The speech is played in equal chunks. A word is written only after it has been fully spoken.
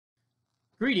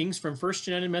Greetings from First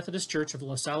United Methodist Church of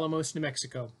Los Alamos, New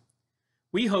Mexico.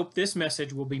 We hope this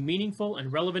message will be meaningful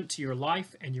and relevant to your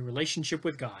life and your relationship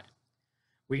with God.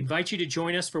 We invite you to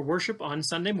join us for worship on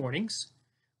Sunday mornings.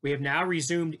 We have now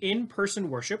resumed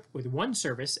in-person worship with one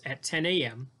service at 10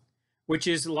 a.m., which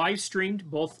is live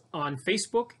streamed both on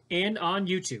Facebook and on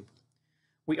YouTube.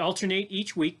 We alternate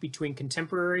each week between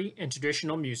contemporary and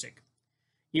traditional music.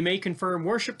 You may confirm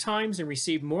worship times and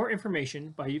receive more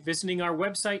information by visiting our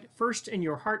website,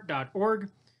 firstinyourheart.org.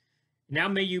 Now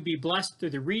may you be blessed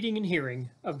through the reading and hearing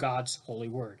of God's holy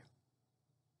word.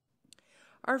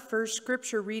 Our first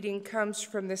scripture reading comes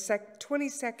from the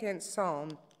 22nd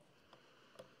Psalm.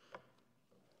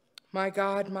 My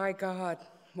God,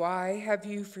 why have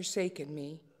you forsaken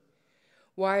me?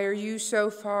 Why are you so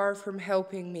far from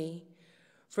helping me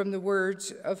from the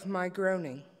words of my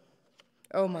groaning?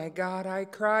 Oh my God, I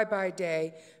cry by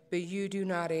day, but you do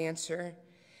not answer,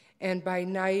 and by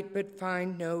night, but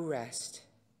find no rest.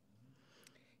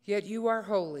 Yet you are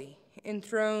holy,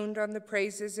 enthroned on the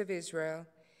praises of Israel.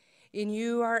 In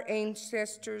you our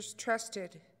ancestors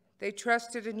trusted. They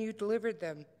trusted and you delivered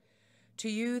them. To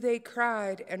you they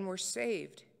cried and were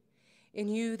saved. In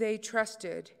you they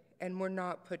trusted and were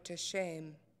not put to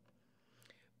shame.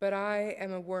 But I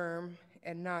am a worm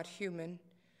and not human,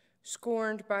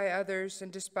 scorned by others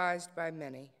and despised by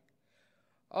many.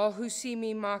 All who see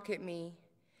me mock at me.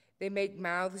 They make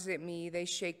mouths at me. They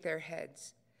shake their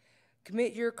heads.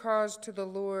 Commit your cause to the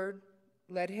Lord.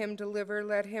 Let him deliver.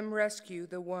 Let him rescue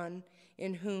the one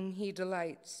in whom he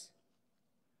delights.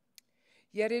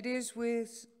 Yet it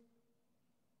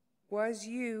was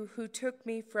you who took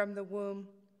me from the womb.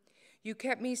 You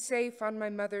kept me safe on my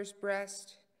mother's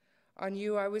breast. On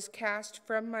you I was cast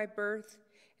from my birth.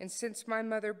 And since my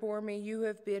mother bore me, you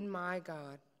have been my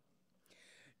God.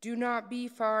 Do not be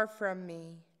far from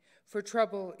me, for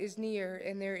trouble is near,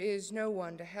 and there is no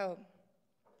one to help.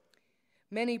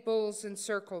 Many bulls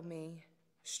encircle me.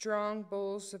 Strong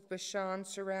bulls of Bashan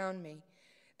surround me.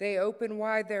 They open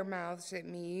wide their mouths at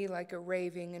me like a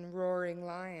raving and roaring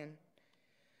lion.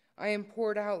 I am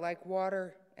poured out like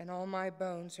water, and all my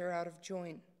bones are out of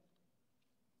joint.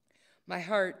 My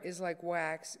heart is like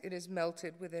wax. It is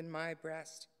melted within my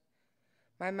breast.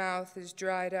 My mouth is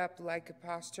dried up like a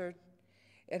potsherd,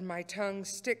 and my tongue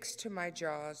sticks to my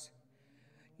jaws.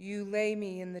 You lay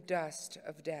me in the dust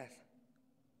of death.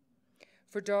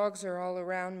 For dogs are all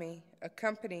around me. A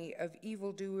company of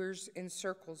evildoers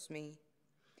encircles me.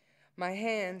 My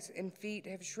hands and feet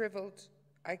have shriveled.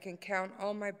 I can count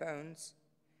all my bones.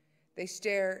 They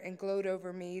stare and gloat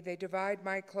over me. They divide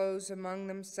my clothes among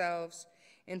themselves,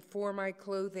 and for my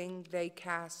clothing they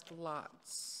cast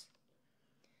lots.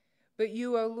 But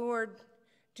you, O Lord,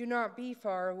 do not be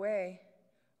far away.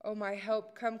 O my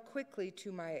help, come quickly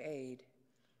to my aid.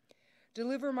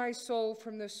 Deliver my soul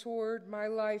from the sword, my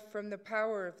life from the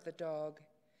power of the dog.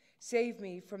 Save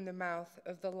me from the mouth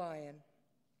of the lion.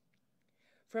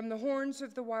 From the horns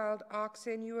of the wild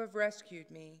oxen you have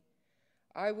rescued me.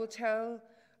 I will tell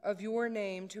of your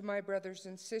name to my brothers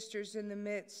and sisters. In the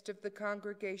midst of the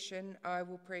congregation, I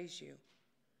will praise you.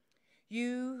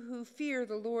 You who fear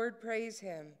the Lord, praise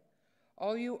him.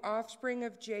 All you offspring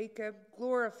of Jacob,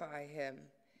 glorify him.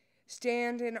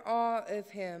 Stand in awe of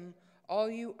him, all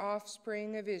you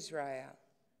offspring of Israel.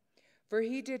 For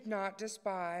he did not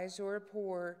despise or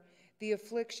abhor the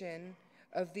affliction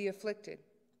of the afflicted.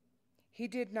 He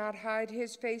did not hide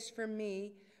his face from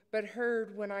me, but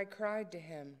heard when I cried to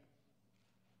him.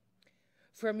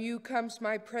 From you comes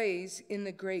my praise in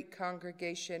the great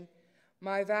congregation.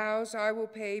 My vows I will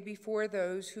pay before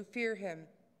those who fear him.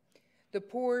 The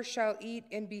poor shall eat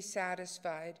and be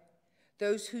satisfied.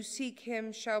 Those who seek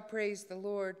him shall praise the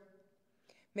Lord.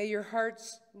 May your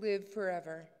hearts live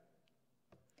forever.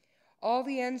 All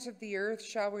the ends of the earth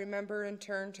shall remember and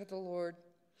turn to the Lord,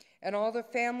 and all the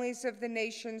families of the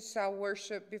nations shall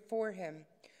worship before him.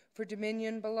 For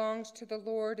dominion belongs to the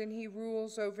Lord, and he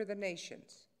rules over the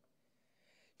nations.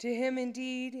 To him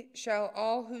indeed shall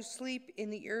all who sleep in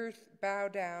the earth bow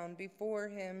down. Before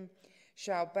him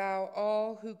shall bow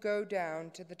all who go down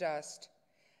to the dust,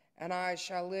 and I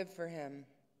shall live for him.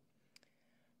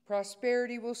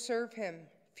 Prosperity will serve him.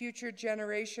 Future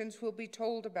generations will be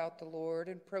told about the Lord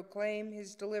and proclaim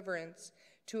his deliverance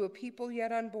to a people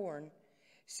yet unborn,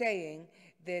 saying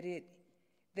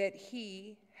that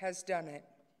he has done it.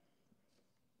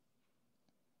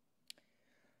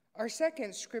 Our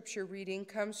second scripture reading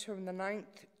comes from the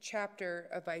 9th chapter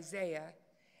of Isaiah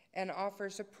and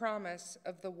offers a promise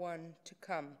of the one to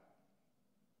come.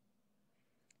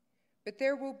 But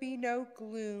there will be no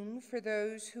gloom for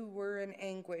those who were in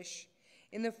anguish.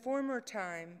 In the former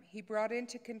time, he brought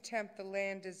into contempt the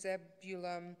land of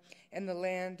Zebulun and the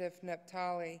land of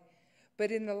Naphtali.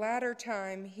 But in the latter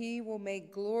time, he will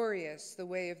make glorious the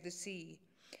way of the sea,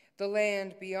 the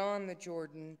land beyond the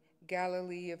Jordan,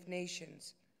 Galilee of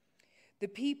nations. The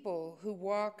people who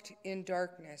walked in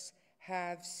darkness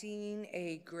have seen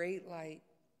a great light.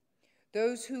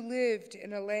 Those who lived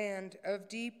in a land of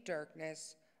deep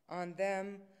darkness, on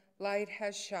them light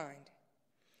has shined.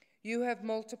 You have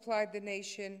multiplied the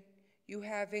nation, you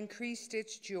have increased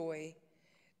its joy.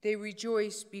 They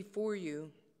rejoice before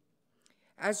you.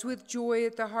 As with joy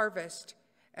at the harvest,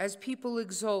 as people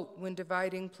exult when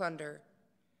dividing plunder.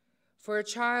 For a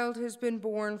child has been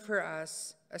born for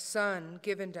us, a son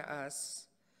given to us.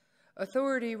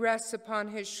 Authority rests upon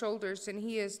his shoulders, and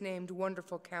he is named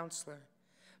Wonderful Counselor,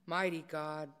 Mighty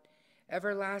God,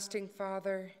 Everlasting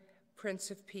Father, Prince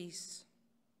of Peace.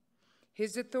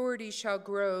 His authority shall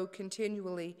grow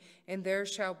continually, and there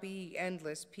shall be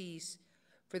endless peace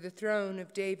for the throne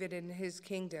of David and his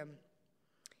kingdom.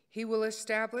 He will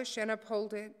establish and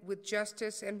uphold it with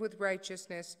justice and with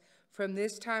righteousness from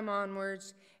this time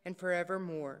onwards and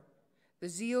forevermore. The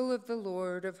zeal of the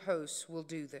Lord of hosts will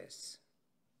do this.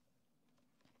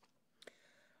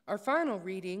 Our final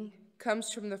reading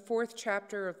comes from the 4th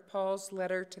chapter of Paul's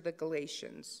letter to the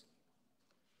Galatians.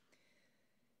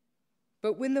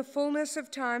 But when the fullness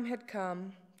of time had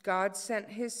come, God sent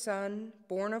his Son,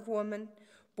 born of woman,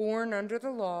 born under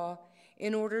the law,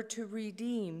 in order to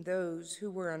redeem those who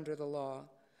were under the law,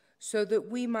 so that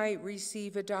we might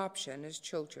receive adoption as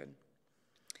children.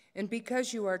 And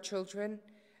because you are children,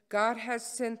 God has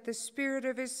sent the Spirit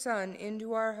of his Son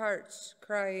into our hearts,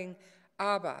 crying,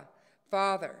 Abba,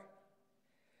 Father.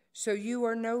 So you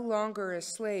are no longer a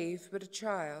slave, but a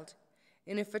child,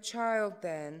 and if a child,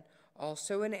 then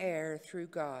also an heir through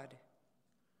God.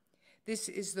 This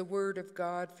is the word of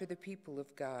God for the people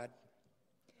of God.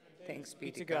 Thanks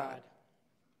be to God.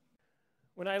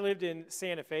 When I lived in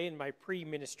Santa Fe in my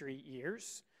pre-ministry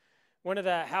years, one of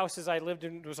the houses I lived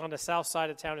in was on the south side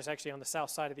of town. It's actually on the south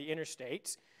side of the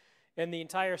interstate. And the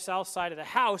entire south side of the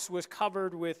house was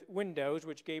covered with windows,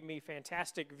 which gave me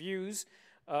fantastic views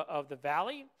of the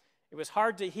valley. It was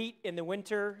hard to heat in the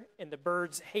winter, and the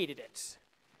birds hated it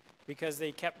because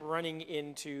they kept running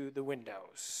into the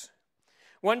windows.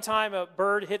 One time, a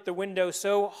bird hit the window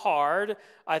so hard,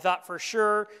 I thought for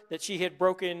sure that she had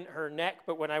broken her neck,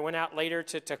 but when I went out later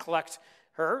to collect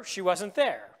her, she wasn't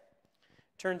there.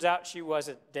 Turns out she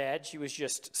wasn't dead, she was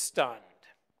just stunned.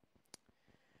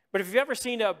 But if you've ever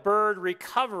seen a bird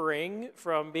recovering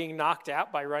from being knocked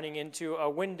out by running into a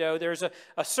window, there's a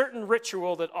certain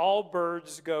ritual that all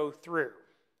birds go through.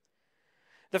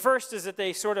 The first is that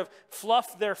they sort of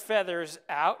fluff their feathers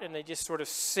out, and they just sort of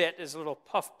sit as a little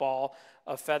puffball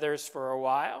of feathers for a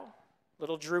while, a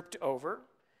little drooped over.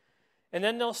 And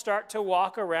then they'll start to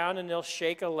walk around, and they'll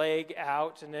shake a leg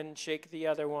out, and then shake the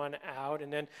other one out,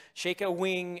 and then shake a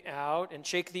wing out, and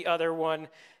shake the other one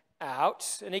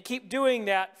out. And they keep doing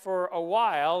that for a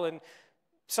while, and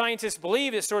scientists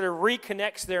believe it sort of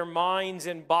reconnects their minds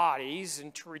and bodies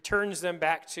and returns them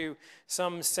back to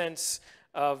some sense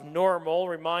of normal,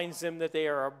 reminds them that they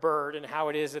are a bird and how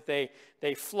it is that they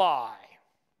fly.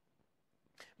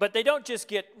 But they don't just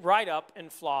get right up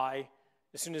and fly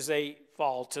as soon as they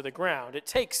fall to the ground. It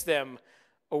takes them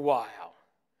a while.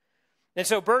 And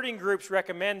so birding groups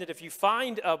recommend that if you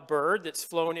find a bird that's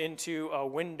flown into a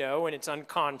window and it's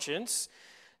unconscious,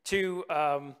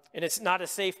 and it's not a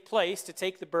safe place, to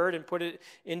take the bird and put it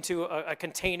into a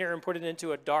container and put it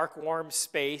into a dark, warm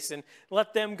space and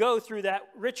let them go through that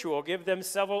ritual. Give them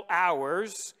several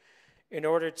hours in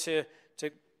order to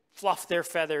fluff their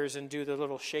feathers and do the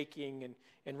little shaking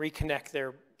and reconnect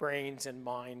their brains and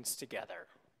minds together.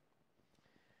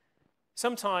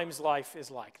 Sometimes life is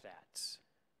like that.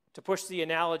 To push the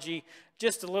analogy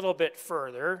just a little bit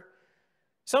further,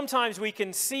 sometimes we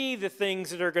can see the things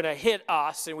that are going to hit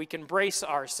us and we can brace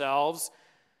ourselves,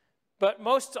 but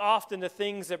most often the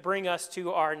things that bring us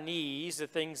to our knees, the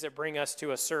things that bring us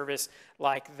to a service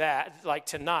like that, like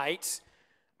tonight,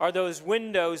 are those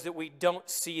windows that we don't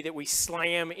see, that we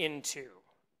slam into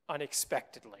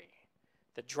unexpectedly,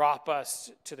 that drop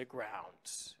us to the ground.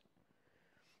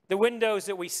 The windows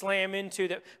that we slam into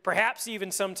that perhaps even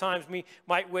sometimes we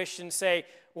might wish and say,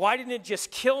 why didn't it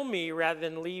just kill me rather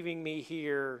than leaving me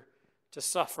here to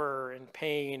suffer in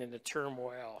pain and the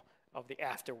turmoil of the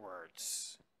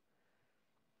afterwards?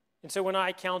 And so when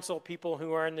I counsel people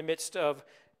who are in the midst of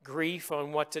grief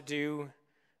on what to do,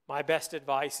 my best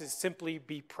advice is simply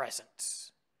be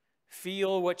present.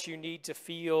 Feel what you need to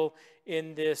feel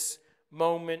in this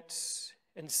moment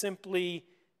and simply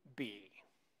be.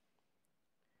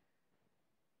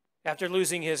 After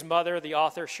losing his mother, the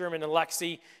author Sherman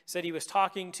Alexie said he was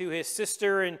talking to his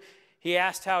sister and he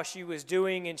asked how she was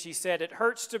doing, and she said, "It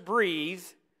hurts to breathe,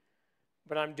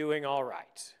 but I'm doing all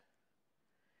right."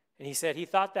 And he said he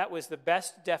thought that was the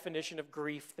best definition of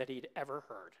grief that he'd ever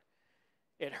heard.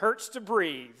 It hurts to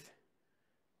breathe,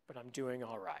 but I'm doing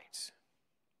all right.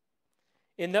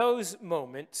 In those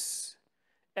moments,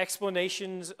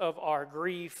 explanations of our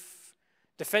grief,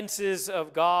 defenses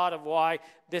of God of why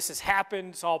this has happened,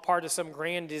 it's all part of some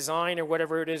grand design or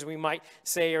whatever it is we might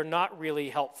say, are not really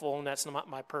helpful, and that's not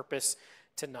my purpose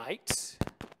tonight.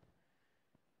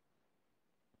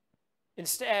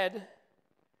 Instead,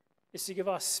 is to give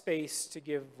us space to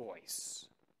give voice.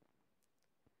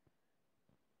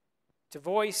 To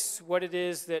voice what it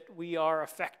is that we are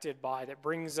affected by that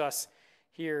brings us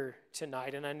here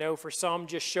tonight. And I know for some,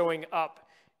 just showing up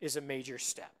is a major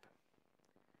step.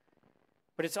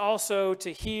 But it's also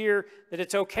to hear that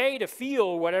it's okay to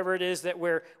feel whatever it is that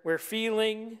we're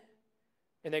feeling,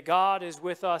 and that God is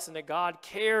with us, and that God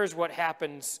cares what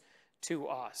happens to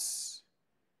us.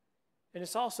 And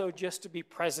it's also just to be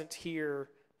present here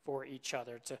for each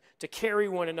other, to carry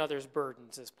one another's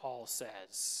burdens, as Paul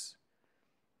says.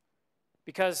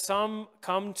 Because some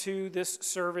come to this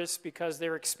service because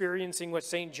they're experiencing what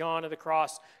St. John of the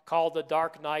Cross called the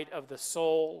dark night of the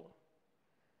soul.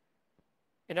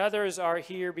 And others are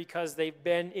here because they've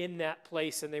been in that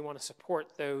place and they want to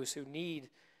support those who need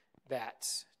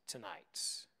that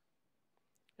tonight.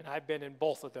 And I've been in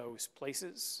both of those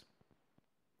places.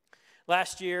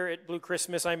 Last year at Blue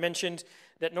Christmas, I mentioned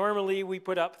that normally we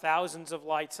put up thousands of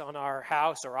lights on our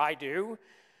house, or I do.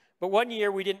 But one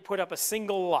year we didn't put up a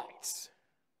single light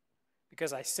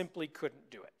because I simply couldn't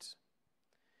do it.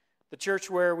 The church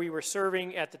where we were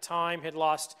serving at the time had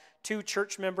lost 2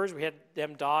 church members. We had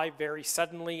them die very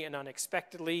suddenly and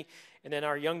unexpectedly. And then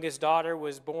our youngest daughter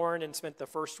was born and spent the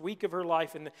first week of her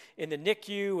life in the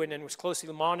NICU, and then was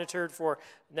closely monitored for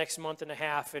the next month and a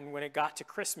half. And when it got to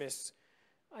Christmas,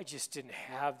 I just didn't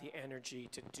have the energy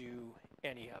to do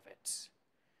any of it.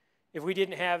 If we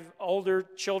didn't have older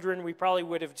children, we probably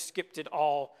would have skipped it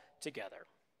all together.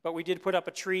 But we did put up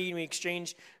a tree, and we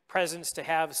exchanged presents to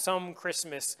have some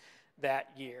Christmas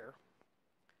that year.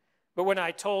 But when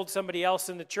I told somebody else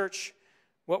in the church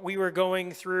what we were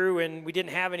going through and we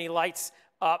didn't have any lights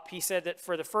up, he said that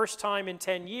for the first time in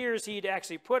 10 years, he'd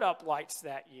actually put up lights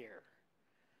that year.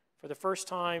 For the first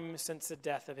time since the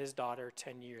death of his daughter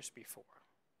 10 years before.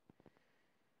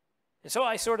 And so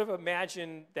I sort of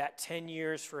imagined that 10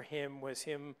 years for him was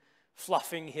him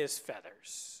fluffing his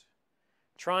feathers,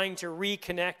 trying to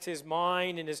reconnect his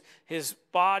mind and his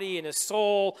body and his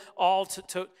soul all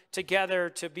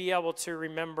together to be able to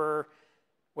remember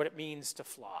what it means to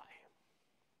fly.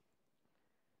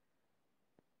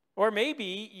 Or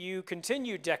maybe you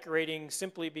continue decorating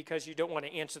simply because you don't want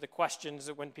to answer the questions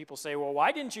that when people say, well,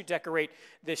 why didn't you decorate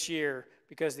this year?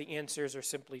 Because the answers are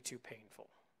simply too painful.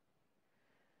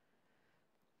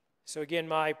 So again,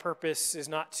 my purpose is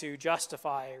not to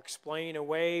justify or explain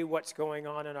away what's going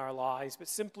on in our lives, but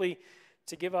simply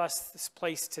to give us this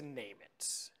place to name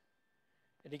it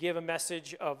and to give a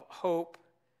message of hope,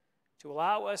 to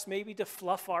allow us maybe to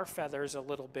fluff our feathers a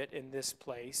little bit in this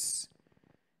place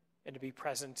and to be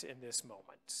present in this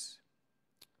moment.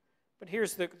 But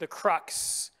here's the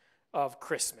crux of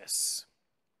Christmas.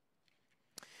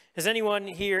 Has anyone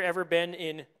here ever been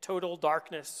in total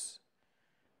darkness?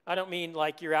 I don't mean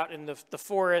like you're out in the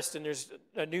forest and there's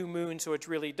a new moon so it's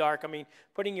really dark. I mean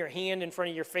putting your hand in front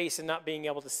of your face and not being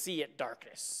able to see it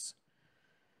darkness.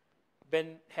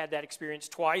 Ben had that experience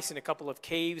twice in a couple of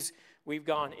caves we've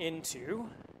gone into.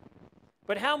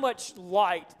 But how much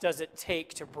light does it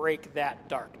take to break that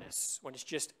darkness when it's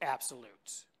just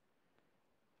absolute?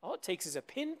 All it takes is a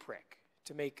pinprick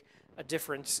to make a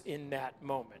difference in that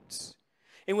moment.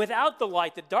 And without the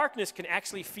light, the darkness can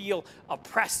actually feel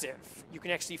oppressive. You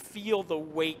can actually feel the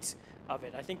weight of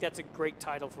it. I think that's a great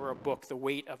title for a book, The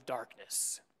Weight of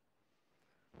Darkness.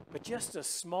 But just a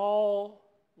small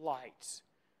light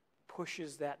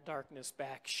pushes that darkness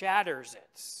back, shatters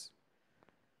it.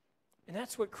 And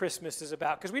that's what Christmas is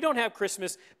about. Because we don't have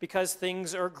Christmas because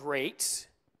things are great.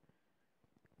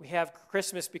 We have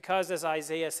Christmas because, as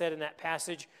Isaiah said in that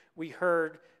passage we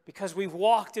heard, because we've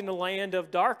walked in the land of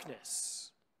darkness.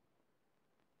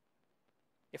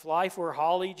 If life were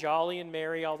holly, jolly, and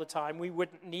merry all the time, we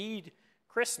wouldn't need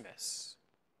Christmas.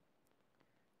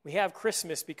 We have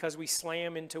Christmas because we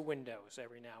slam into windows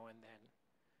every now and then.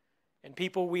 And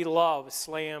people we love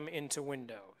slam into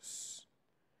windows.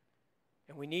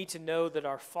 And we need to know that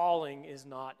our falling is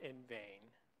not in vain.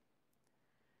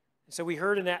 So we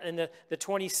heard in the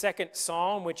 22nd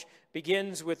Psalm, which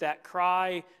begins with that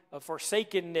cry of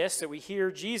forsakenness, that we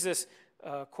hear Jesus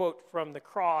quote from the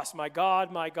cross, my,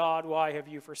 my God, why have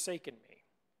you forsaken me?"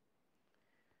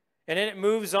 And then it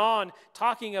moves on,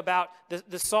 talking about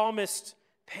the psalmist's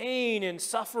pain and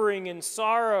suffering and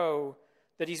sorrow,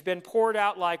 that he's been poured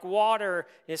out like water,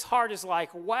 his heart is like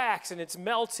wax, and it's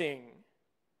melting.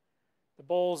 The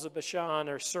bowls of Bashan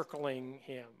are circling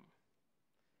him.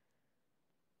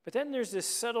 But then there's this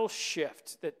subtle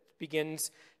shift that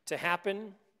begins to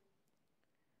happen,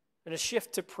 and a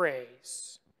shift to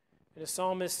praise. And the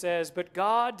psalmist says, "But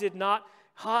God did not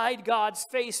hide God's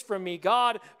face from me.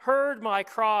 God heard my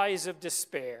cries of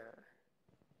despair."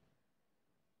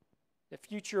 The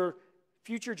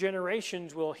future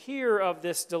generations will hear of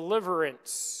this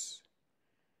deliverance.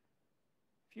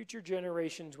 Future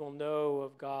generations will know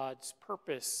of God's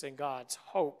purpose and God's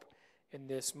hope in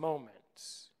this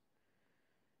moment.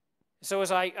 So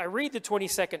as I read the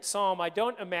 22nd Psalm, I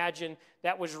don't imagine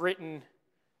that was written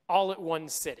all at one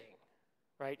sitting.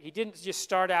 Right? He didn't just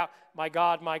start out, my,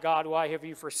 why have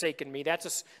you forsaken me?"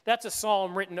 That's a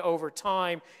psalm written over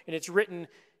time, and it's written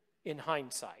in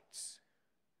hindsight.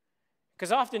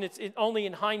 Because often it's only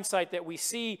in hindsight that we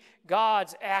see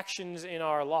God's actions in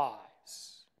our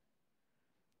lives.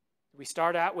 We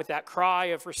start out with that cry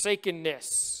of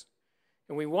forsakenness,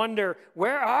 and we wonder,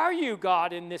 where are you,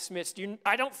 God, in this midst?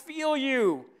 I don't feel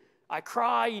you. I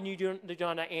cry, and you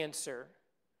don't answer.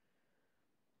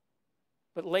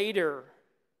 But later,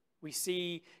 we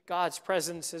see God's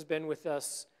presence has been with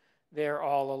us there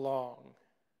all along.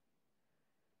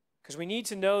 Because we need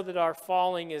to know that our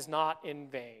falling is not in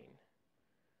vain.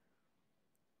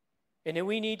 And then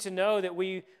we need to know that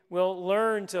we will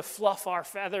learn to fluff our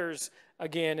feathers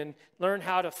again and learn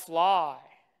how to fly.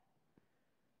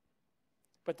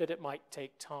 But that it might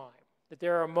take time. That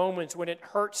there are moments when it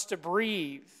hurts to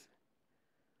breathe.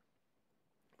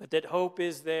 But that hope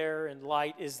is there, and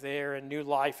light is there, and new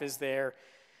life is there,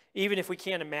 even if we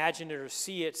can't imagine it or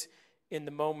see it in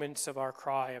the moments of our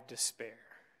cry of despair.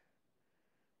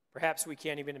 Perhaps we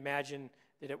can't even imagine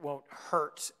that it won't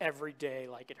hurt every day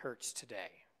like it hurts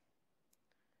today.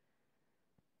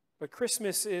 But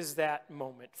Christmas is that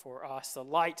moment for us, the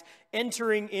light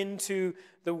entering into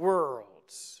the world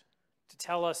to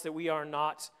tell us that we are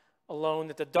not alone,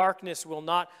 that the darkness will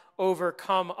not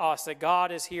overcome us, that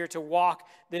God is here to walk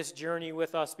this journey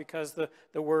with us because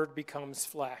the Word becomes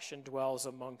flesh and dwells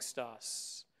amongst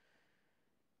us.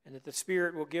 And that the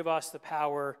Spirit will give us the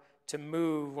power to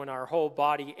move when our whole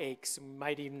body aches and we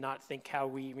might even not think how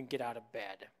we even get out of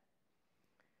bed.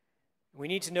 We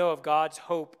need to know of God's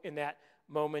hope in that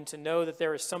moment, to know that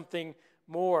there is something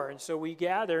more. And so we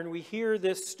gather and we hear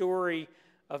this story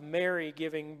of Mary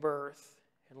giving birth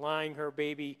and lying her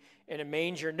baby in a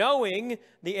manger, knowing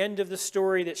the end of the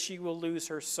story, that she will lose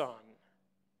her son.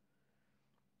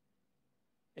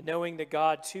 And knowing that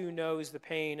God too knows the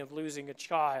pain of losing a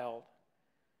child,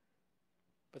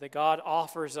 but that God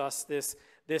offers us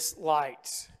this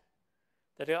light,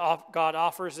 that God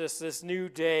offers us this new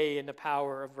day in the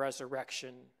power of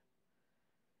resurrection.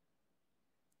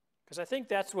 Because I think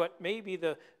that's what maybe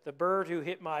the bird who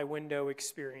hit my window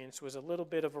experienced, was a little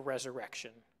bit of a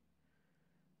resurrection.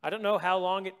 I don't know how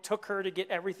long it took her to get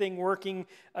everything working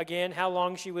again, how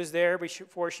long she was there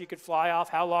before she could fly off,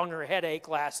 how long her headache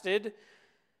lasted,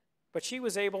 but she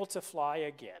was able to fly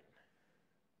again.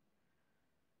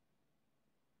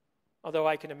 Although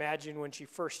I can imagine when she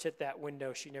first hit that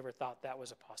window, she never thought that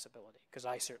was a possibility, because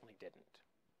I certainly didn't.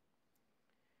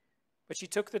 But she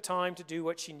took the time to do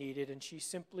what she needed, and she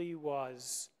simply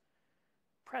was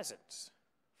present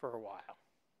for a while.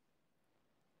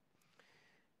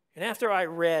 And after I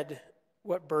read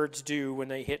what birds do when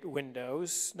they hit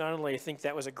windows, not only I think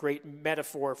that was a great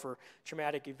metaphor for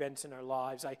traumatic events in our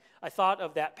lives, I thought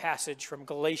of that passage from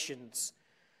Galatians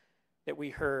that we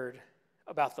heard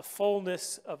about the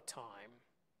fullness of time.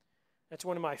 That's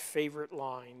one of my favorite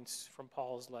lines from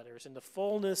Paul's letters, in the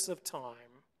fullness of time.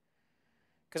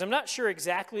 Because I'm not sure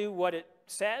exactly what it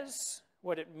says,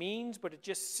 what it means, but it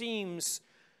just seems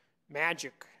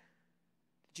magic.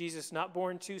 Jesus, not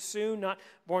born too soon, not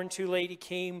born too late. He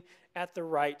came at the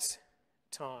right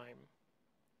time.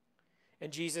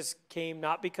 And Jesus came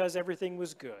not because everything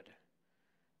was good,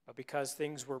 but because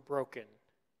things were broken.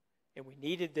 And we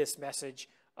needed this message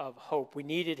of hope. We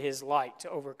needed his light to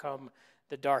overcome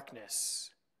the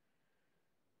darkness.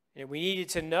 And we needed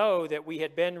to know that we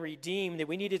had been redeemed, that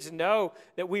we needed to know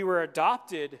that we were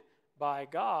adopted by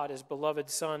God as beloved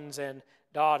sons and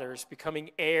daughters,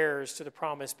 becoming heirs to the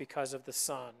promise because of the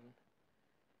Son.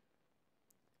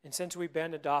 And since we've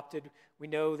been adopted, we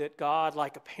know that God,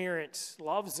 like a parent,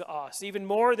 loves us even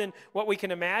more than what we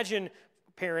can imagine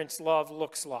parents' love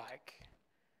looks like.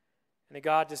 And that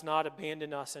God does not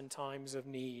abandon us in times of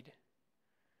need.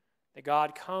 That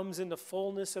God comes in the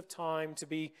fullness of time to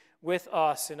be with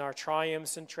us in our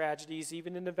triumphs and tragedies,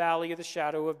 even in the valley of the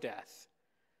shadow of death.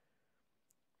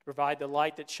 To provide the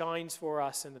light that shines for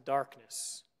us in the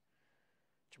darkness.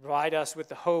 To provide us with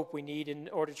the hope we need in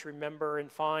order to remember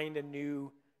and find a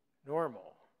new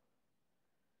normal.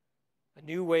 A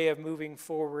new way of moving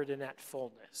forward in that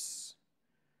fullness.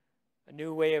 A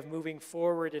new way of moving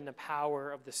forward in the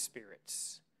power of the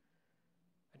spirits.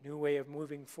 A new way of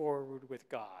moving forward with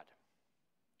God.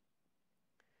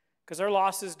 Because our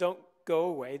losses don't go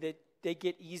away. They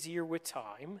get easier with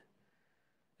time,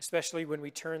 especially when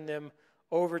we turn them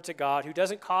over to God, who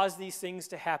doesn't cause these things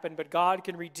to happen, but God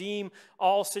can redeem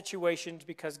all situations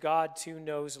because God too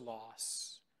knows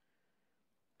loss.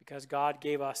 Because God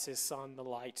gave us his Son, the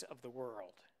light of the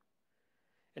world.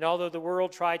 And although the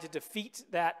world tried to defeat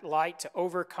that light, to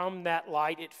overcome that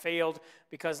light, it failed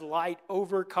because light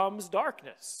overcomes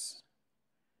darkness.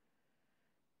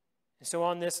 And so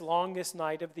on this longest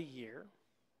night of the year,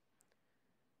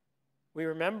 we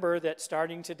remember that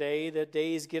starting today, the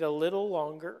days get a little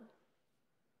longer.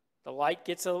 The light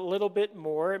gets a little bit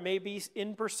more. It may be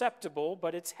imperceptible,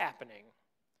 but it's happening.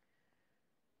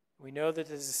 We know that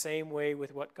it's the same way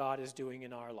with what God is doing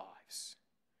in our lives.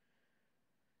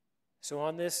 So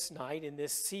on this night, in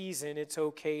this season, it's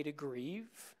okay to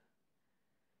grieve.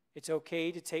 It's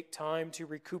okay to take time to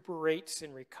recuperate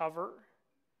and recover.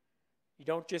 You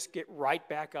don't just get right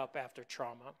back up after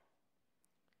trauma.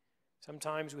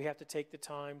 Sometimes we have to take the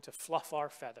time to fluff our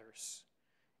feathers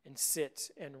and sit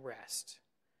and rest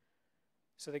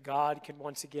so that God can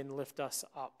once again lift us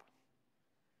up.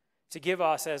 To give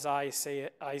us, as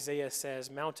Isaiah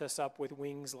says, mount us up with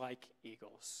wings like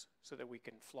eagles so that we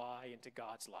can fly into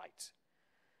God's light.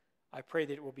 I pray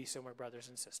that it will be so, my brothers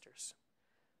and sisters.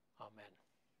 Amen.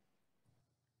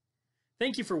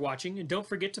 Thank you for watching, and don't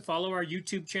forget to follow our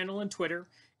YouTube channel and Twitter,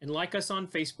 and like us on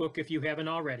Facebook if you haven't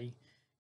already.